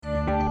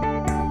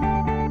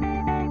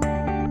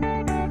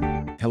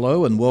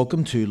Hello and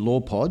welcome to Law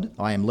Pod.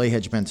 I am Lee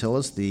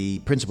Hedge-Mantelis, the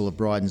principal of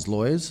Bryden's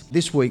Lawyers.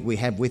 This week we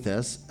have with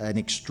us an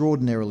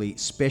extraordinarily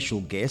special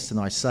guest, and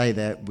I say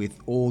that with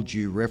all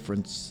due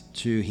reference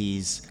to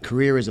his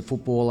career as a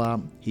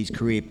footballer, his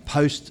career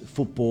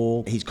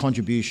post-football, his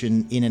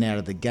contribution in and out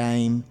of the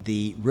game,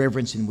 the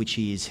reverence in which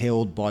he is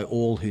held by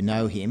all who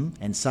know him,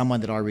 and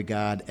someone that I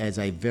regard as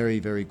a very,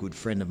 very good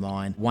friend of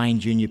mine, Wayne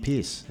Junior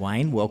Pearce.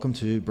 Wayne, welcome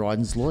to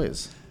Bryden's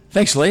Lawyers.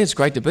 Thanks, Lee. It's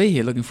great to be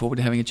here. Looking forward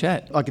to having a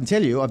chat. I can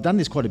tell you, I've done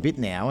this quite a bit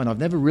now, and I've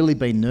never really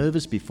been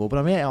nervous before,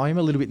 but I am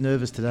a little bit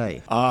nervous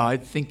today. Oh, I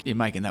think you're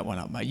making that one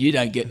up, mate. You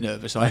don't get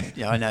nervous. I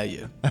know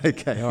you.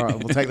 Okay, all right.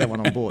 We'll take that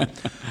one on board.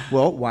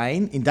 Well,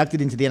 Wayne, inducted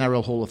into the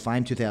NRL Hall of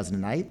Fame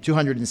 2008,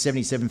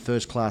 277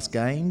 first-class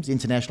games,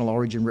 international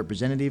origin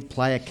representative,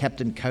 player,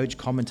 captain, coach,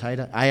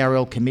 commentator,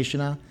 ARL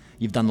commissioner.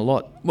 You've done a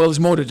lot. Well, there's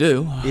more to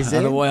do. Is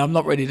there? Otherwise, I'm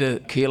not ready to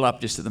keel up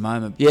just at the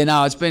moment. Yeah,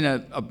 no,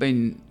 I've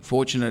been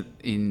fortunate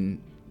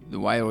in the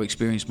way I've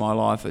experienced my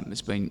life.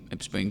 It's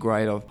been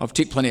great. I've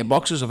ticked plenty of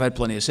boxes. I've had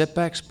plenty of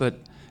setbacks, but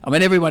I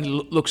mean, everyone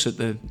looks at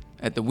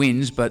the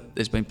wins, but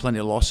there's been plenty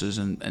of losses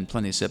and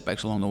plenty of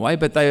setbacks along the way.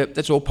 But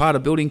that's all part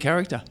of building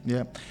character.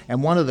 Yeah,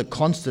 and one of the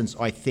constants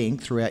I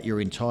think throughout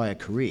your entire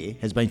career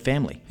has been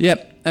family.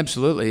 Yep,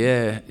 absolutely.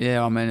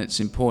 Yeah. I mean,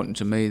 it's important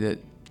to me that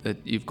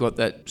you've got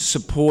that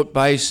support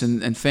base,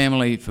 and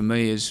family for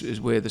me is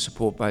where the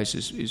support base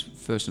is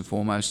first and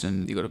foremost,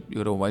 and you've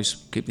got to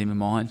always keep them in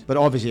mind. But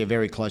obviously a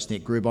very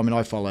close-knit group. I mean,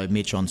 I follow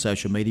Mitch on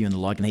social media and the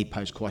like, and he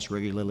posts quite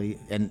regularly,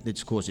 and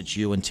of course it's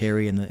you and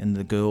Terry and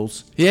the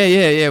girls.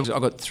 Yeah. I've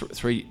got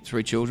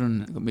three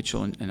children. I've got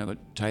Mitchell and I've got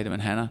Tatum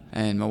and Hannah,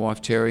 and my wife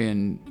Terry,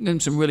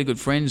 and some really good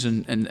friends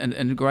and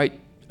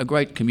a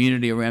great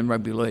community around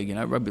rugby league. You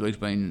know, rugby league's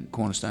been a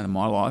cornerstone of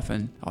my life,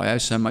 and I owe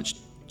so much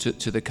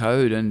to the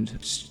code, and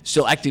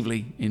still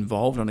actively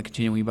involved on a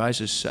continuing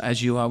basis,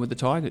 as you are with the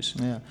Tigers.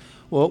 Yeah.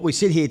 Well, we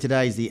sit here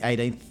today is the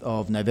 18th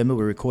of November.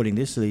 We're recording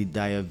this, the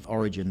day of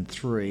Origin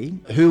 3.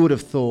 Who would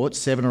have thought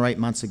 7 or 8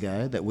 months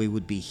ago that we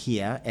would be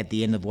here at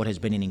the end of what has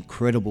been an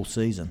incredible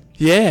season?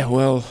 Yeah,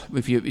 well,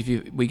 if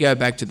we go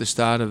back to the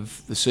start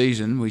of the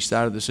season, we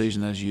started the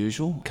season as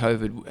usual.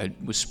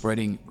 COVID was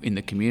spreading in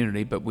the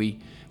community, but we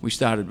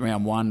started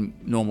round 1,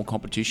 normal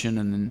competition,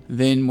 and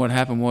then what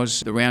happened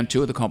was the round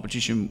 2 of the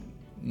competition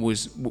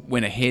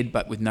went ahead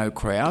but with no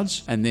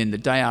crowds, and then the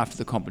day after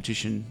the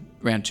competition,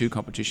 round 2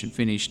 competition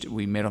finished,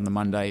 we met on the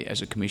Monday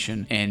as a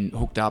commission and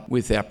hooked up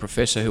with our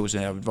professor, who was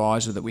our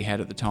advisor that we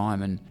had at the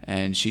time,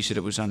 and she said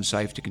it was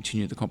unsafe to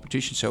continue the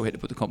competition, so we had to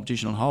put the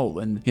competition on hold.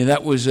 And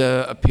that was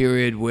a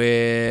period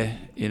where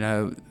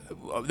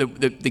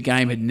the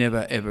game had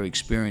never ever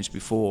experienced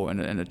before, and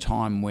a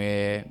time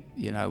where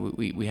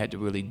we had to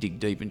really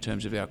dig deep in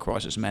terms of our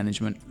crisis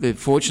management.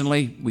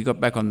 Fortunately, we got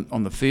back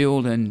on the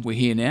field, and we're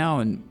here now,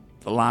 and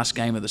the last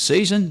game of the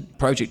season,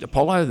 Project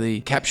Apollo, the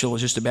capsule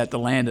is just about to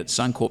land at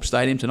Suncorp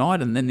Stadium tonight,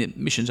 and then the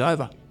mission's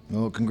over.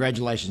 Well,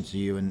 congratulations to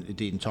you and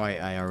the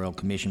entire ARL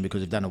Commission,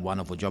 because they've done a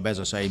wonderful job. As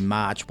I say, in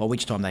March, by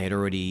which time they had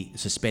already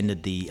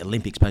suspended the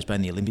Olympics,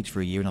 postponed the Olympics for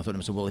a year, and I thought to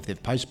myself, well, if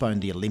they've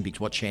postponed the Olympics,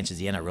 what chance has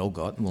the NRL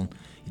got? Well,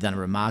 you've done a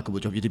remarkable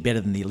job. You did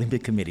better than the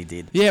Olympic Committee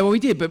did. Yeah, well, we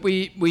did, but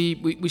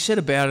we set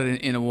about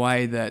it in a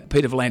way that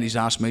Peter V'landys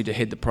asked me to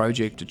head the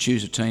project, to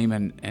choose a team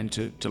and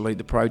to lead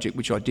the project,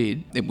 which I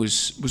did. It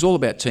was all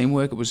about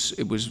teamwork. It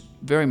was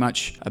very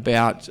much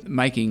about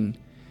making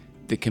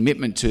the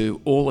commitment to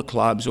all the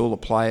clubs, all the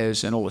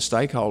players and all the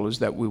stakeholders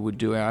that we would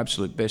do our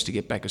absolute best to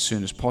get back as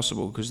soon as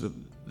possible, because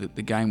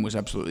the game was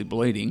absolutely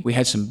bleeding. We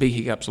had some big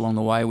hiccups along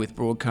the way with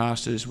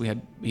broadcasters. We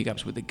had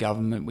hiccups with the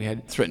government. We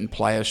had threatened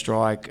player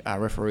strike,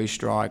 referee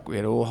strike. We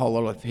had a whole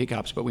lot of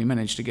hiccups, but we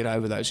managed to get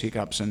over those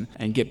hiccups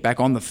and get back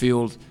on the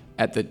field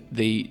at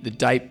the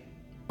date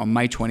on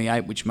May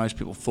 28, which most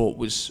people thought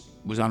was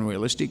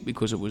unrealistic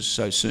because it was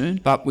so soon.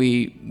 But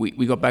we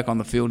got back on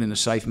the field in a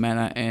safe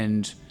manner,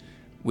 and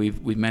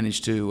we've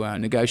managed to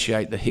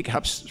negotiate the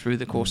hiccups through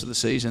the course of the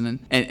season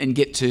and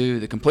get to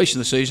the completion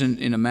of the season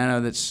in a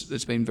manner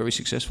that's been very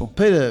successful.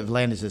 Peter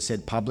V'landys has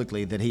said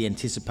publicly that he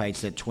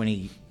anticipates that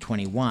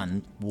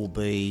 2021 will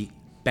be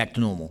back to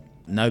normal.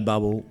 No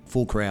bubble,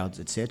 full crowds,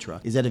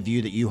 etc. Is that a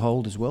view that you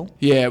hold as well?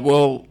 Yeah,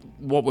 well,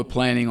 what we're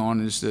planning on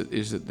is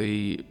that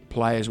the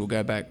players will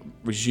go back,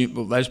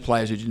 those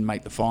players who didn't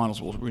make the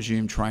finals will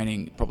resume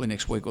training probably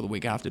next week or the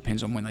week after,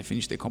 depends on when they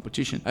finish their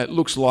competition. It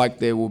looks like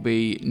there will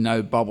be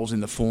no bubbles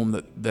in the form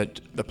that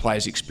the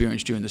players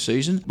experienced during the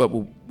season, but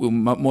we'll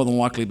more than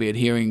likely be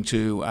adhering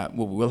to,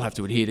 we'll have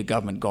to adhere to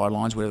government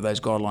guidelines, whatever those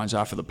guidelines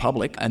are for the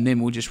public, and then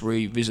we'll just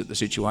revisit the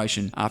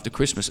situation after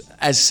Christmas.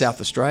 As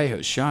South Australia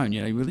has shown,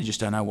 you really just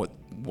don't know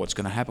what's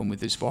going to happen with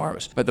this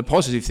virus. But the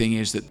positive thing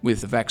is that with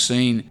the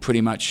vaccine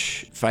pretty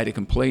much fait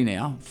accompli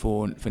now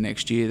for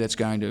next year, that's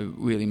going to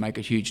really make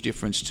a huge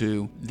difference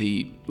to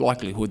the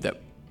likelihood that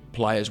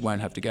players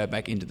won't have to go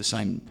back into the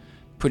same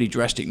pretty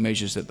drastic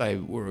measures that they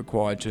were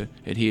required to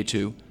adhere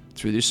to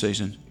through this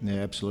season.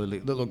 Yeah, absolutely.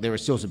 Look, there are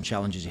still some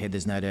challenges ahead,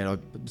 there's no doubt.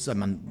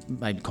 Someone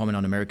made a comment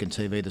on American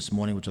TV this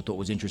morning, which I thought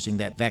was interesting,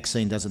 that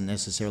vaccine doesn't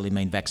necessarily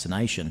mean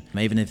vaccination.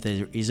 Even if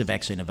there is a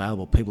vaccine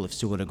available, people have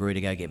still got to agree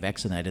to go get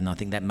vaccinated, and I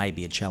think that may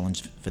be a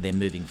challenge for them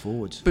moving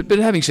forwards. But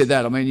having said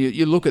that, I mean,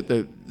 you look at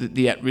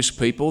the at-risk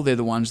people, they're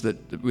the ones that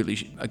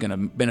really are going to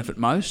benefit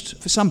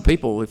most. For some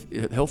people,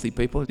 if healthy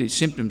people, the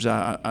symptoms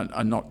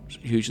are not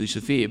hugely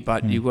severe,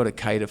 but you've got to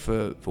cater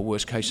for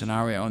worst-case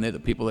scenario, and they're the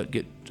people that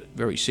get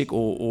very sick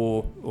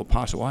or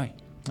pass away.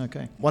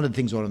 Okay. One of the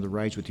things I wanted to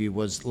raise with you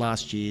was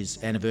last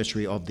year's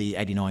anniversary of the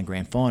 89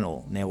 Grand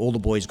Final. Now, all the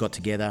boys got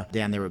together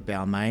down there at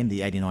Balmain,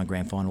 the 89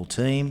 Grand Final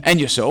team.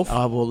 And yourself.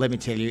 Oh, well, let me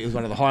tell you, it was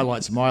one of the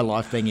highlights of my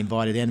life being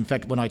invited in. In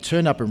fact, when I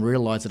turned up and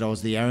realised that I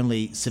was the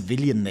only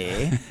civilian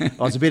there,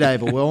 I was a bit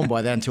overwhelmed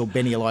by that until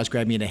Benny Elias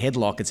grabbed me in a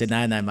headlock and said,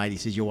 no, mate, he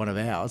says, you're one of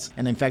ours.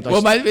 And in fact,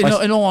 mate,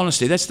 in all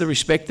honesty, that's the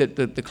respect that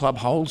the club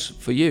holds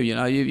for you. You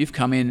know, you've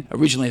come in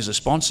originally as a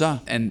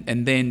sponsor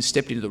and then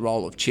stepped into the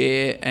role of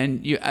chair,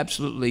 and you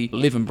absolutely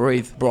live and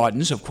breathe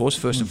Bridens, of course,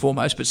 first and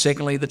foremost, but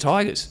secondly, the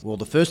Tigers. Well,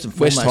 the first and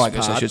foremost West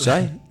Tigers, part, I should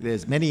say.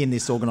 There's many in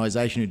this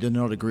organisation who do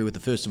not agree with the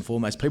first and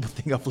foremost. People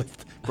think I've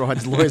left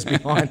Bridens lawyers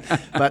behind.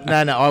 But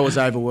no, I was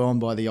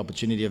overwhelmed by the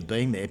opportunity of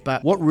being there.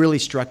 But what really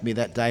struck me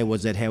that day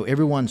was that how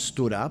everyone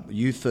stood up,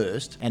 you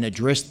first, and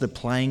addressed the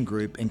playing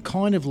group and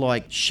kind of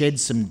like shed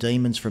some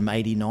demons from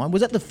 89.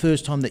 Was that the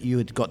first time that you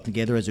had got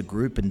together as a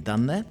group and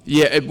done that?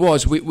 Yeah, it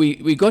was.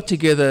 We got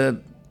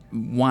together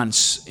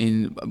once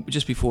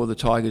just before the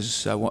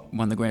Tigers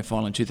won the grand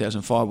final in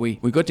 2005. We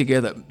got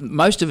together.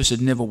 Most of us had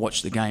never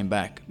watched the game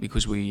back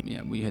because we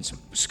had some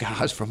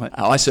scars from it.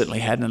 I certainly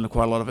hadn't, and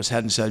quite a lot of us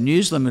hadn't. So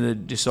News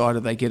Limited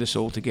decided they'd get us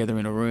all together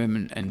in a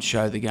room and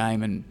show the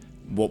game and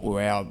what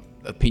were our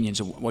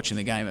opinions of watching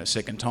the game a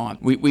second time.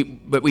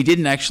 But we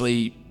didn't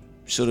actually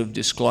sort of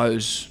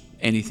disclose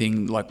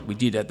anything like we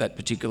did at that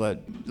particular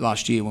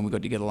last year when we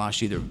got together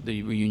last year,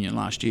 the reunion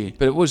last year.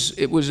 But it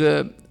was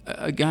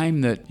a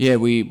game that,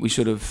 we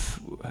sort of,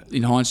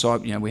 in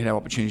hindsight, we had our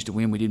opportunities to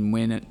win, we didn't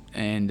win it,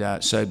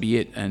 and so be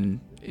it. And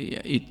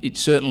it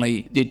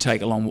certainly did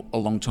take a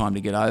long time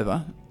to get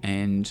over,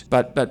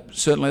 but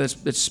certainly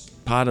that's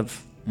part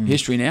of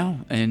history now.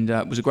 And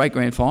it was a great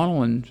grand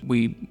final, and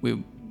we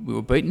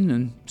were beaten,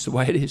 and it's the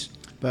way it is.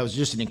 But it was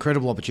just an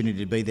incredible opportunity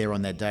to be there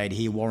on that day, to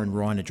hear Warren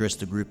Ryan address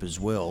the group as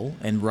well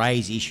and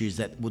raise issues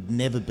that would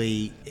never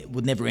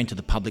enter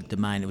the public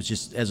domain. It was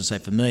just, as I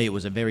say, for me, it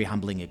was a very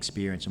humbling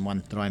experience and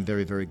one that I'm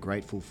very, very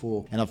grateful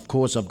for. And of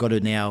course, I've got to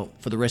now,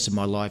 for the rest of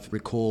my life,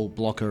 recall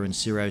Blocker and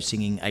Ciro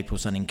singing April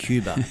Sun in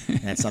Cuba.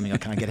 And that's something I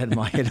can't get out of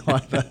my head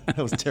either. That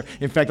was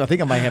in fact, I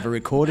think I may have a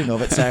recording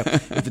of it. So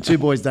if the two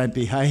boys don't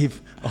behave,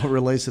 I'll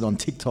release it on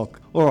TikTok.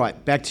 All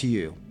right, back to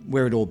you.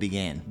 Where it all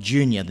began.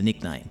 Junior, the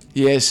nickname.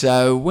 Yeah,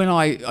 so when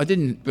I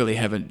didn't really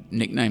have a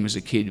nickname as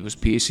a kid, it was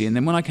Piercy. And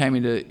then when I came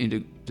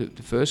into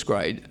first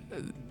grade,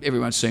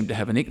 everyone seemed to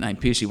have a nickname.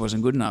 Piercy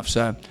wasn't good enough.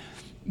 So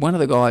one of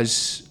the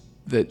guys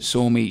that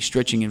saw me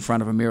stretching in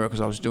front of a mirror,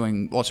 because I was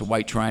doing lots of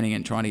weight training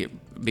and trying to get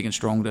big and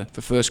strong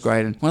for first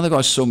grade, and one of the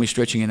guys saw me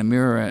stretching in a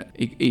mirror,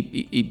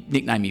 he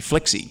nicknamed me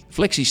Flexi.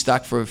 Flexi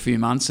stuck for a few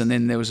months, and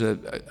then there was a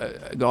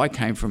guy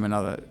came from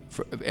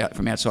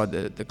outside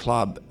the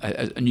club,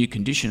 a new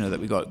conditioner that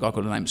we got, a guy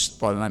by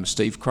the name of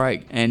Steve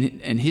Craig,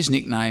 and his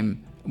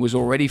nickname was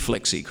already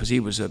Flexi because he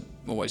was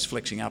always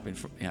flexing up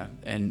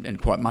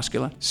and quite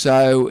muscular.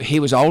 So he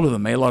was older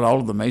than me, a lot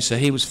older than me, so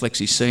he was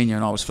Flexi Senior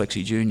and I was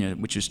Flexi Junior,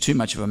 which was too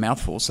much of a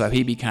mouthful, so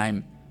he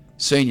became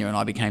Senior and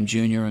I became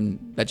Junior,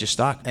 and that just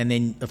stuck. And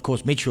then, of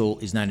course, Mitchell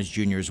is known as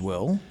Junior as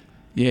well.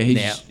 Yeah,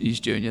 he's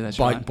Junior, that's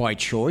right. By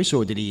choice,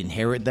 or did he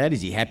inherit that?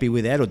 Is he happy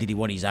with that, or did he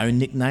want his own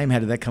nickname? How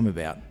did that come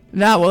about?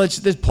 No, well,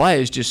 there's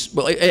players just...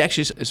 Well,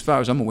 actually, as far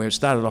as I'm aware, it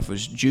started off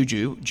as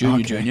Junior,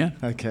 Junior,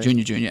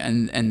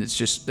 and it's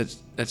just...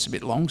 That's a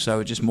bit long,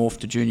 so it just morphed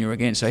to Junior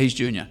again, so he's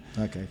Junior.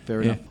 Okay,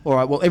 fair enough. All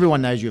right, well,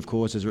 everyone knows you, of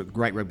course, as a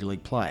great rugby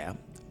league player.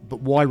 But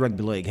why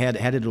rugby league? How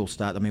did it all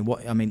start? I mean,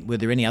 were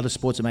there any other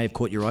sports that may have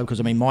caught your eye?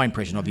 Because, my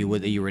impression of you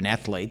was that you were an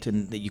athlete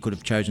and that you could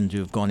have chosen to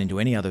have gone into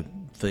any other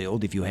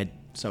field if you had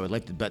so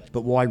elected. But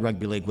why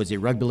rugby league? Was there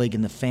rugby league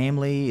in the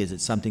family? Is it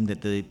something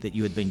that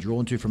you had been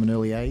drawn to from an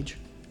early age?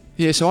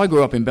 Yeah, so I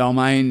grew up in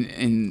Balmain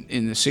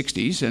in the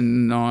 60s,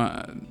 and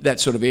that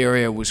sort of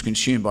area was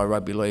consumed by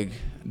rugby league.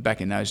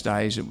 Back in those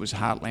days, it was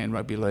Heartland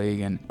Rugby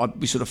League, and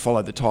we sort of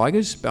followed the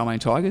Tigers,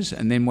 Balmain Tigers,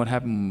 and then what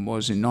happened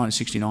was in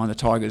 1969, the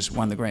Tigers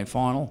won the grand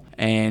final,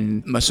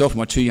 and myself and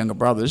my two younger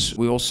brothers,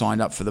 we all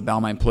signed up for the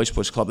Balmain Police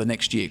Sports Club the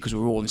next year because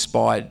we were all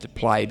inspired to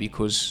play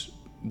because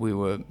we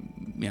were,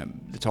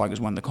 the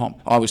Tigers won the comp.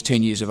 I was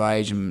 10 years of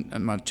age and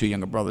my two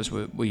younger brothers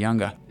were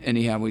younger.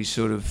 Anyhow, we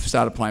sort of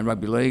started playing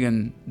rugby league,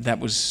 and that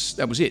was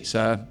it.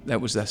 So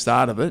that was the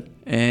start of it,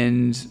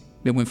 and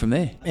then went from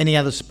there. Any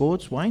other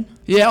sports, Wayne?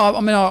 Yeah,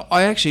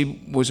 I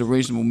actually was a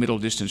reasonable middle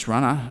distance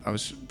runner. I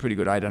was a pretty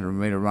good 800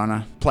 metre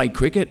runner. Played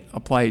cricket. I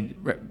played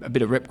a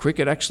bit of rep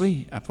cricket,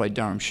 actually. I played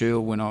Durham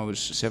Shield when I was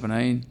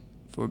 17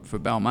 for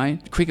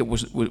Balmain. Cricket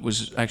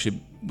was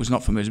actually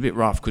not for me. It was a bit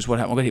rough because what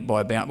happened, I got hit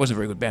by a bounce. I wasn't a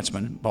very good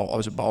batsman. I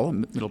was a bowler,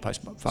 middle pace,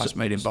 fast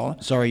medium bowler.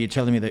 Sorry, you're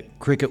telling me that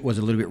cricket was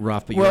a little bit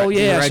rough, but you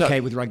were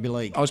okay with rugby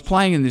league. I was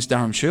playing in this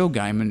Durham Shield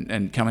game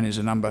and coming in as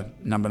a number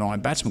 9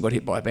 batsman, got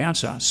hit by a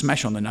bouncer,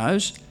 smash on the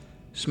nose,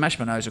 smashed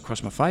my nose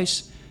across my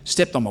face,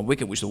 stepped on my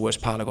wicket, which was the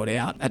worst part. I got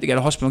out. Had to go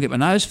to hospital and get my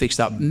nose fixed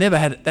up.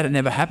 That had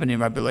never happened in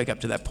rugby league up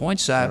to that point.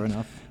 So fair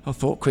enough. I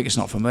thought cricket's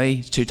not for me.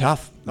 It's too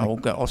tough. I'll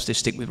just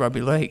stick with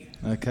rugby league.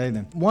 Okay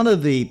then. One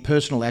of the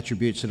personal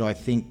attributes that I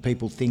think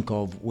people think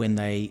of when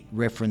they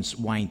reference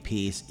Wayne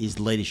Pearce is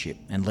leadership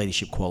and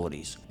leadership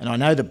qualities. And I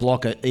know that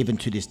Blocker, even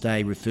to this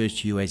day, refers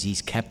to you as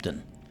his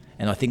captain.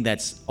 And I think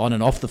that's on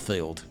and off the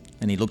field.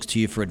 And he looks to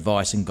you for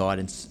advice and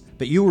guidance.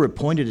 But you were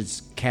appointed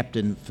as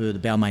captain for the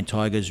Balmain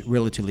Tigers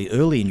relatively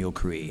early in your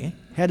career.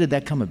 How did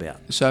that come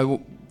about? So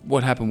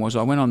what happened was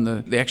I went on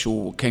the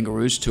actual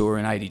Kangaroos tour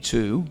in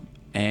 82,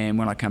 and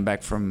when I come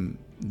back from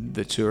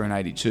the tour in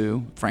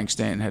 82, Frank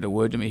Stanton had a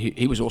word to me.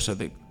 He was also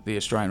the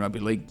Australian Rugby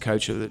League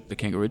coach of the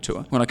Kangaroo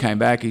tour. When I came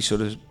back, he sort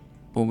of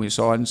pulled me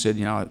aside and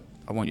said,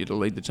 I want you to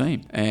lead the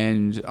team.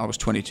 And I was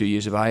 22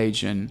 years of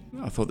age, and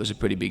I thought there's a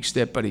pretty big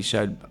step, but he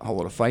showed a whole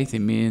lot of faith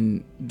in me,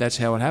 and that's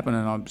how it happened,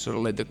 and I sort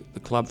of led the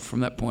club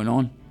from that point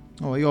on.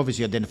 Well, you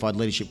obviously identified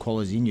leadership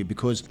qualities in you,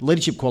 because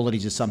leadership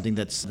qualities is something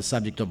that's the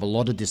subject of a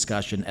lot of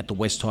discussion at the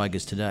West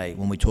Tigers today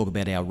when we talk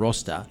about our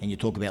roster and you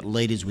talk about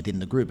leaders within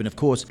the group. And of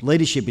course,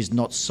 leadership is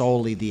not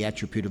solely the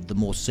attribute of the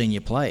more senior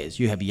players.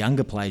 You have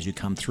younger players who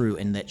come through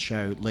and that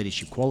show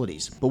leadership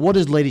qualities. But what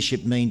does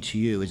leadership mean to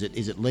you? Is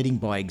it leading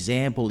by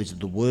example? Is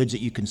it the words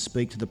that you can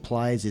speak to the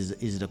players? Is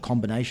it a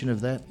combination of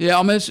that? Yeah,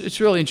 I mean,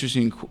 it's a really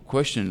interesting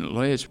question,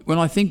 Lee. When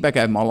I think back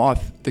over my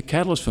life, the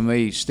catalyst for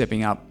me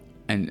stepping up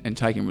and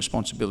taking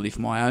responsibility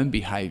for my own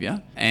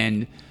behaviour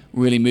and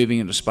really moving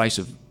into a space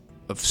of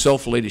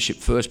self-leadership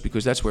first,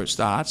 because that's where it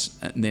starts,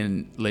 and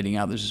then leading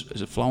others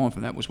as a flow on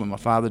from that was when my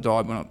father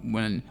died.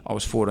 When I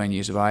was 14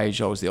 years of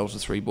age, I was the oldest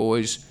of 3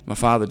 boys. My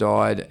father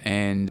died,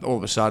 and all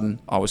of a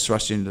sudden I was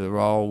thrust into the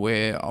role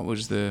where I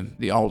was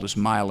the oldest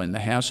male in the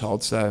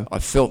household. So I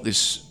felt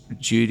this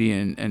duty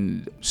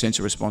and sense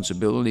of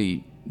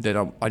responsibility that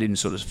I didn't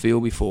sort of feel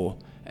before.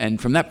 And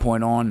from that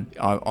point on,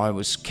 I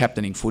was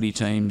captaining footy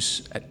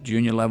teams at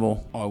junior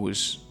level. I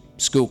was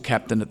school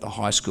captain at the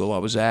high school I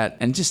was at.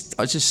 And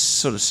I just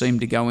sort of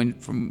seemed to go in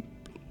from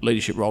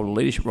leadership role to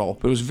leadership role.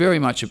 But it was very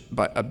much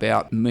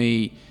about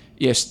me,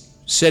 yes,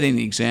 setting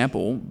the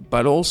example,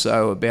 but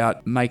also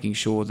about making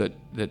sure that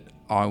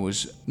I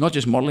was not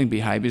just modelling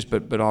behaviours,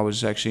 but I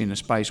was actually in a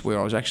space where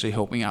I was actually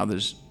helping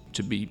others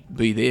to be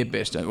their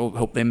best, or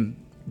help them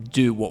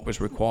do what was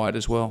required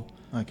as well.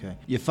 Okay.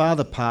 Your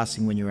father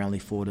passing when you were only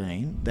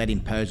 14, that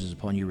imposes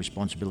upon you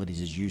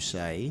responsibilities, as you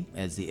say,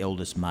 as the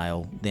eldest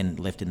male then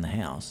left in the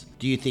house.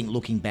 Do you think,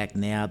 looking back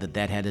now,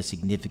 that had a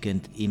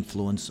significant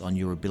influence on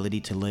your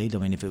ability to lead? I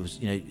mean, if it was,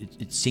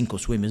 it's sink or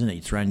swim, isn't it?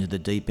 You're thrown into the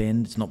deep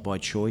end. It's not by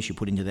choice. You're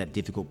put into that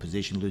difficult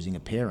position, losing a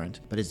parent.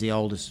 But as the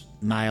oldest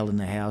male in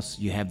the house,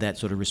 you have that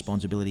sort of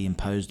responsibility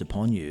imposed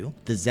upon you.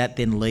 Does that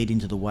then lead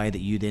into the way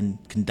that you then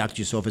conduct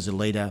yourself as a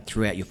leader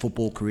throughout your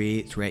football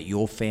career, throughout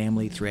your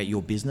family, throughout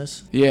your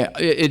business? Yeah,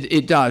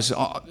 it does.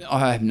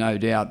 I have no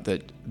doubt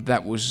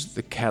that was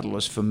the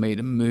catalyst for me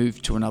to move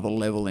to another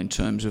level in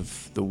terms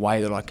of the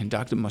way that I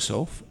conducted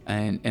myself.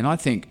 And I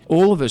think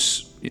all of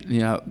us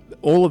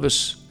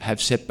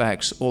have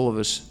setbacks. All of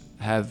us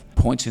have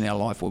points in our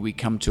life where we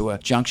come to a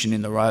junction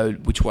in the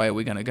road. Which way are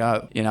we going to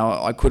go?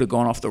 I could have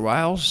gone off the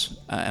rails,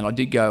 and I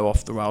did go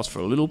off the rails for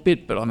a little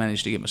bit, but I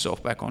managed to get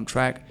myself back on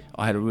track.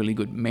 I had a really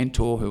good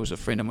mentor who was a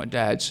friend of my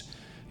dad's,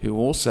 who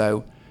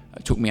also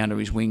took me under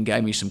his wing,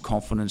 gave me some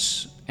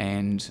confidence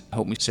and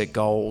helped me set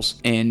goals,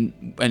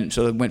 and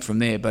so it went from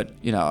there. But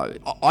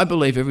I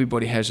believe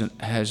everybody has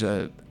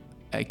a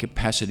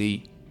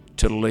capacity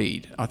to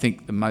lead. I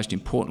think the most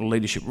important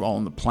leadership role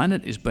on the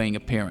planet is being a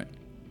parent,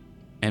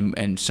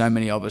 and so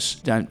many of us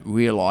don't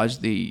realise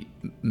the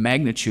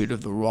magnitude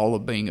of the role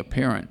of being a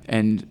parent,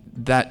 and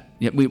that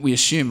we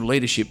assume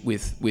leadership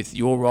with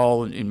your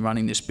role in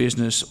running this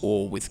business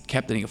or with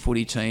captaining a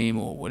footy team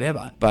or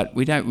whatever, but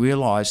we don't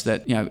realise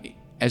that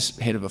as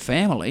head of a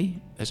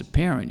family, as a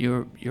parent,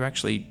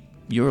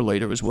 you're a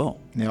leader as well.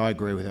 Now, I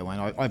agree with that, Wayne.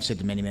 I've said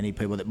to many, many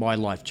people that my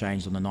life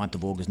changed on the 9th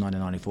of August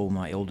 1994 when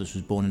my eldest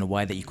was born, in a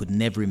way that you could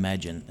never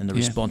imagine, and the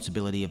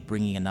responsibility of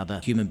bringing another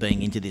human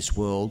being into this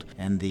world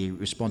and the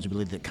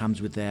responsibility that comes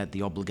with that,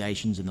 the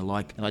obligations and the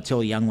like. And I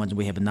tell young ones,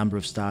 we have a number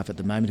of staff at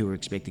the moment who are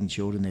expecting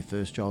children, their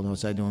first child, and I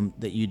say to them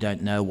that you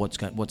don't know what's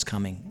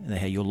coming and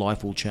how your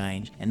life will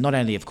change. And not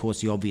only, of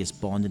course, the obvious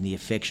bond and the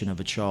affection of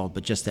a child,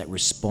 but just that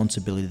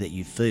responsibility that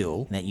you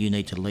feel that you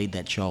need to lead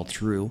that child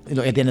through. At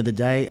the end of the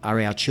day,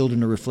 are our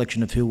children a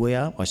reflection of who we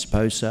are? I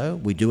suppose so.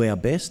 We do our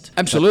best.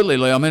 Absolutely,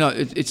 Lee. I mean,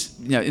 it's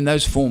in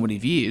those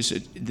formative years,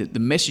 the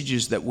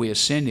messages that we are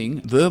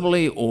sending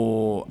verbally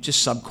or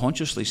just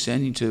subconsciously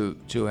sending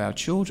to our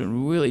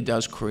children really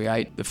does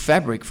create the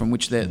fabric from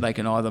which they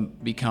can either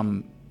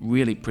become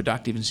really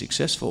productive and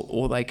successful,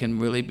 or they can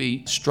really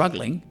be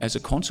struggling as a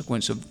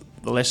consequence of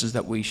the lessons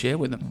that we share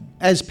with them.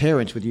 As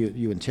parents with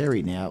you and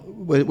Terry now,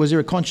 was there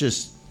a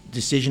conscious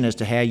decision as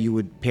to how you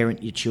would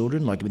parent your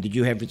children? Like, did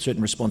you have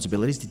certain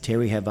responsibilities? Did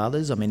Terry have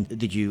others? I mean,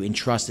 did you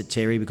entrust it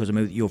Terry because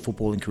your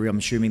footballing career, I'm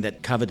assuming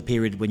that covered the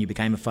period when you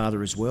became a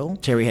father as well?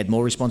 Terry had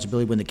more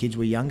responsibility when the kids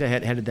were younger.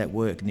 How did that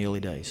work in the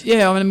early days?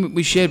 Yeah, I mean,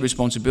 we shared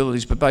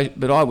responsibilities, but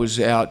I was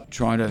out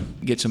trying to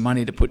get some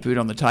money to put food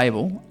on the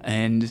table,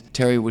 and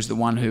Terry was the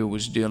one who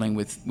was dealing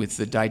with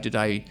the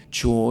day-to-day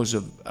chores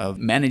of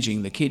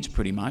managing the kids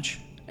pretty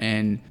much.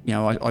 And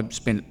I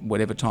spent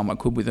whatever time I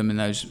could with them in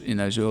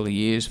those early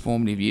years,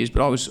 formative years.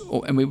 But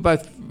we were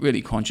both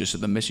really conscious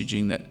of the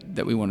messaging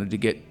that we wanted to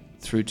get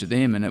through to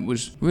them, and it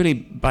was really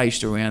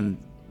based around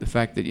the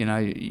fact that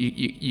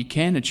you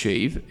can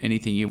achieve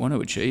anything you want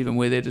to achieve, and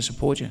we're there to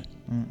support you.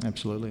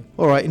 Absolutely.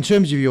 All right, in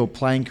terms of your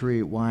playing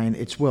career, Wayne,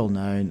 it's well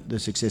known the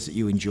success that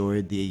you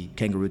enjoyed, the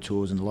Kangaroo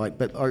Tours and the like,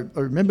 but I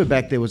remember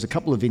back there was a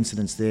couple of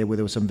incidents there where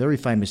there were some very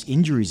famous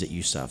injuries that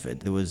you suffered.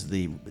 There was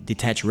the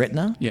detached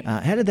retina. Yeah.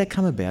 How did that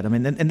come about? I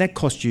mean, and that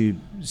cost you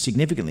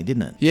significantly,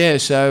 didn't it? Yeah,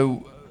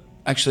 so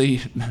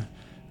actually,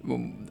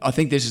 I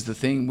think this is the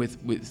thing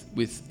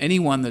with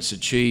anyone that's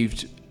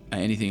achieved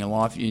anything in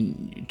life. You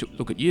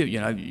look at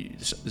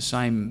the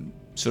same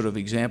sort of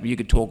example. You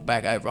could talk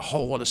back over a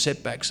whole lot of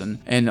setbacks, and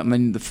I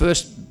mean, the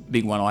first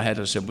big one I had,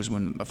 as I said, was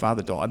when my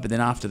father died. But then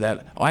after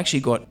that, I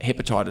actually got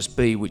hepatitis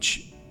B,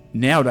 which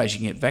nowadays you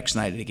can get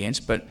vaccinated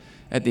against. But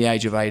at the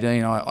age of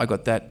 18, I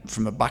got that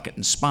from a bucket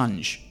and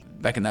sponge.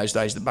 Back in those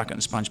days, the bucket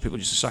and sponge, people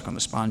used to suck on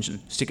the sponge and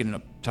stick it in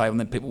a table, and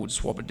then people would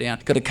swap it down.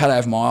 Got a cut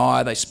over my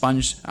eye. They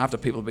sponged, after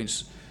people have been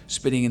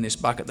spitting in this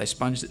bucket, they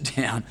sponged it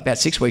down. About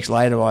 6 weeks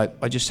later,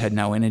 I just had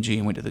no energy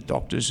and went to the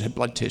doctors, had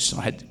blood tests,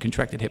 and I had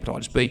contracted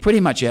hepatitis B.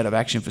 Pretty much out of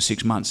action for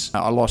 6 months.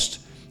 I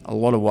lost a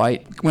lot of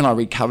weight. When I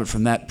recovered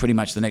from that, pretty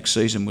much the next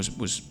season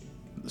was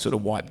sort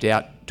of wiped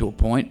out to a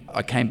point.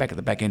 I came back at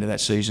the back end of that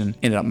season,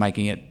 ended up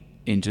making it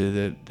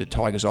into the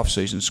Tigers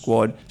off-season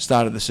squad,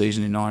 started the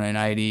season in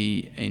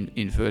 1980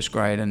 in first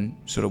grade, and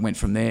sort of went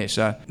from there.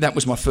 So that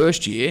was my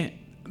first year,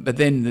 but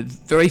then the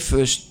very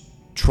first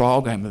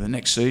trial game of the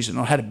next season,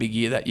 I had a big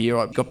year that year.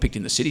 I got picked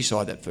in the city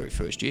side that very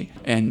first year,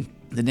 and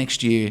the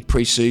next year,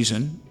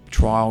 pre-season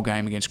trial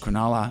game against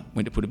Cronulla,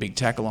 went to put a big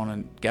tackle on,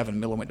 and Gavin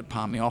Miller went to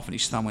palm me off, and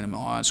his thumb went in my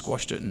eye and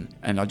squashed it,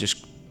 and I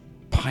just,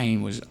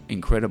 pain was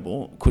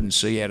incredible, couldn't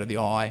see out of the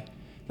eye.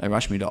 They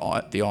rushed me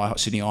to the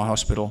Sydney Eye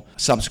Hospital.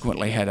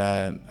 Subsequently had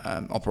a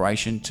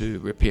operation to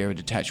repair a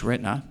detached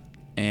retina,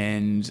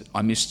 and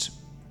I missed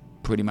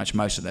pretty much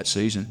most of that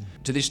season.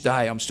 To this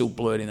day, I'm still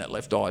blurred in that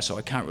left eye, so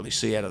I can't really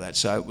see out of that.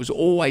 So it was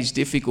always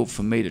difficult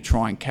for me to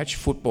try and catch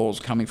footballs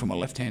coming from a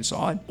left-hand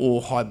side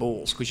or high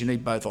balls, because you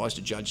need both eyes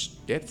to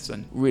judge depths,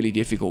 and really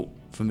difficult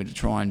for me to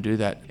try and do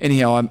that.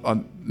 Anyhow,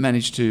 I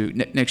managed to,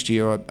 next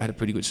year I had a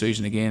pretty good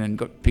season again and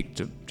got picked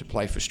to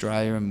play for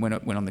Australia, and went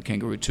on the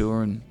Kangaroo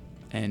Tour and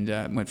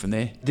went from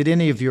there. Did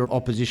any of your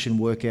opposition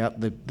work out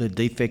the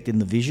defect in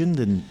the vision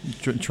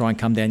and try and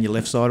come down your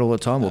left side all the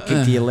time, or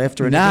kick to your left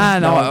or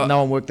anything? No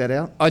one worked that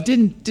out? I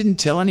didn't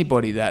tell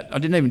anybody that. I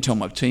didn't even tell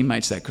my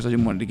teammates that, because I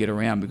didn't want to get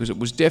around, because it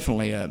was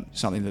definitely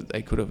something that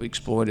they could have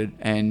exploited.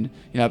 And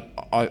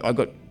I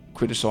got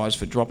criticised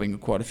for dropping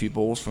quite a few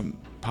balls from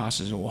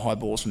passes or high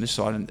balls from this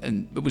side,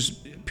 and it was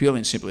purely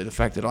and simply the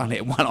fact that I only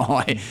had one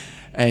eye,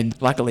 and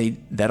luckily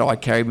that eye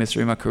carried me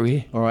through my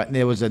career. All right, and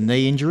there was a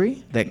knee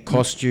injury that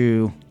cost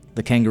you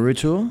the Kangaroo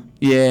Tour?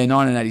 Yeah,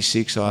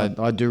 1986.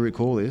 I do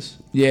recall this.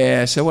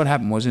 Yeah, so what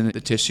happened was, in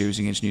the test series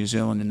against New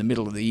Zealand in the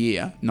middle of the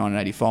year,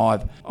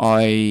 1985,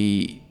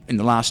 in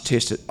the last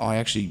test, I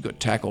actually got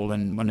tackled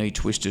and my knee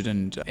twisted,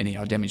 and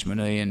I damaged my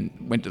knee and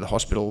went to the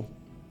hospital,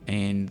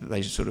 and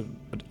they sort of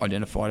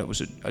identified it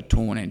was a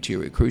torn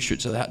anterior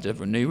cruciate, so they had to have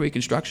a knee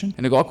reconstruction.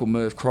 And a guy called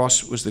Merv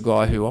Cross was the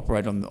guy who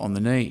operated on the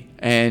knee.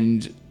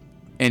 And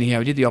anyhow,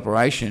 he did the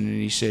operation,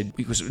 and he said,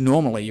 because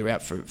normally you're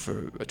out for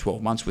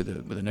 12 months with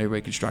a knee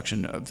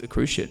reconstruction of the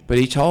cruciate. But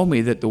he told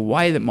me that the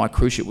way that my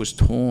cruciate was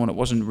torn, it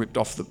wasn't ripped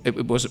off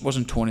it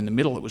wasn't torn in the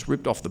middle, it was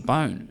ripped off the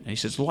bone. And he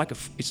said,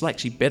 it's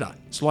actually better.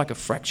 It's like a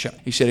fracture.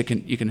 He said,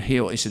 you can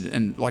heal. He said,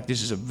 and like,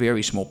 this is a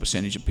very small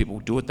percentage of people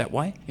who do it that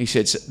way. He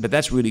said, but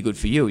that's really good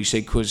for you. He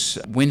said, because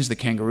when's the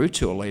Kangaroo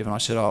Tour leave? And I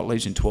said, it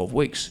leaves in 12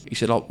 weeks. He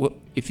said, well,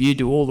 if you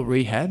do all the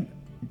rehab,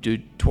 do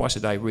twice a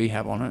day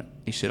rehab on it,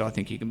 he said, I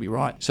think you can be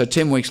right. So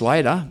 10 weeks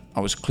later, I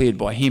was cleared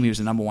by him. He was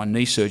the number one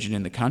knee surgeon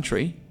in the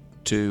country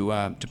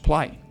to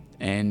play.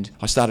 And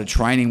I started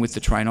training with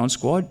the Train On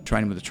squad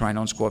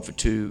for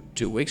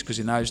two weeks, because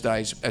in those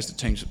days, as the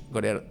teams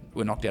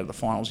were knocked out of the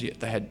finals,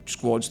 they had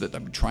squads that they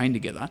would train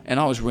together. And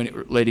I was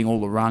leading all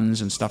the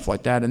runs and stuff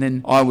like that. And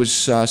then I was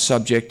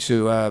subject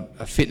to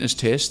a fitness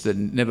test that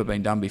had never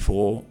been done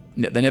before.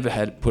 They never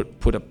had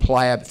put a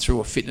player through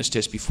a fitness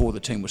test before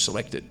the team was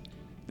selected.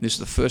 This is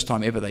the first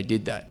time ever they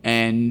did that.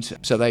 And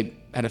so they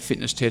had a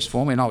fitness test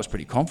for me, and I was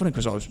pretty confident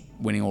because I was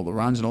winning all the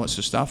runs and all that sort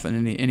of stuff.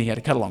 And he had,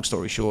 to cut a long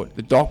story short,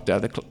 the doctor,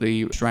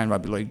 the Australian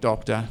Rugby League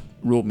doctor,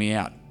 ruled me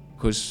out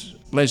because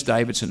Les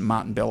Davidson and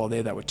Martin Bell are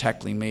there. They were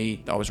tackling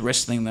me. I was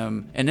wrestling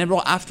them. And then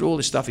after all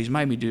this stuff, he's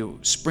made me do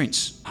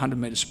sprints,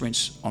 100-metre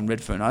sprints on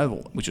Redfern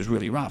Oval, which was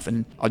really rough.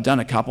 And I'd done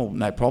a couple,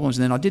 no problems.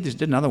 And then I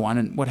did another one.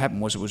 And what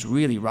happened was it was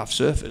really rough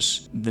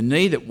surface. The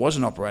knee that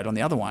wasn't operated on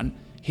the other one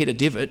hit a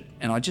divot,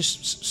 and I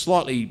just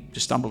slightly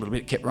stumbled a little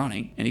bit, kept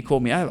running, and he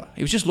called me over.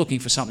 He was just looking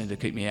for something to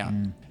keep me out.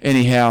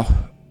 Anyhow,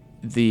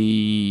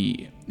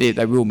 they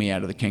ruled me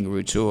out of the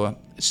Kangaroo Tour.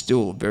 It's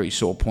still a very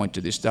sore point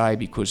to this day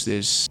because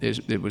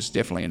there was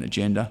definitely an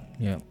agenda.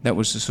 Yeah. That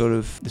was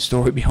the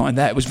story behind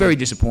that. It was very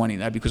disappointing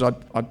though, because I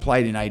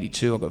played in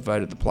 82. I got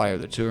voted the player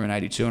of the tour in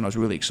 82, and I was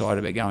really excited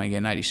about going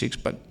again in 86,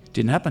 but it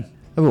didn't happen.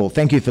 Well,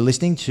 thank you for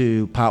listening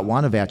to part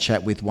 1 of our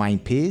chat with Wayne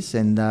Pearce,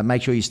 and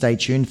make sure you stay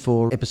tuned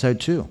for episode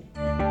 2.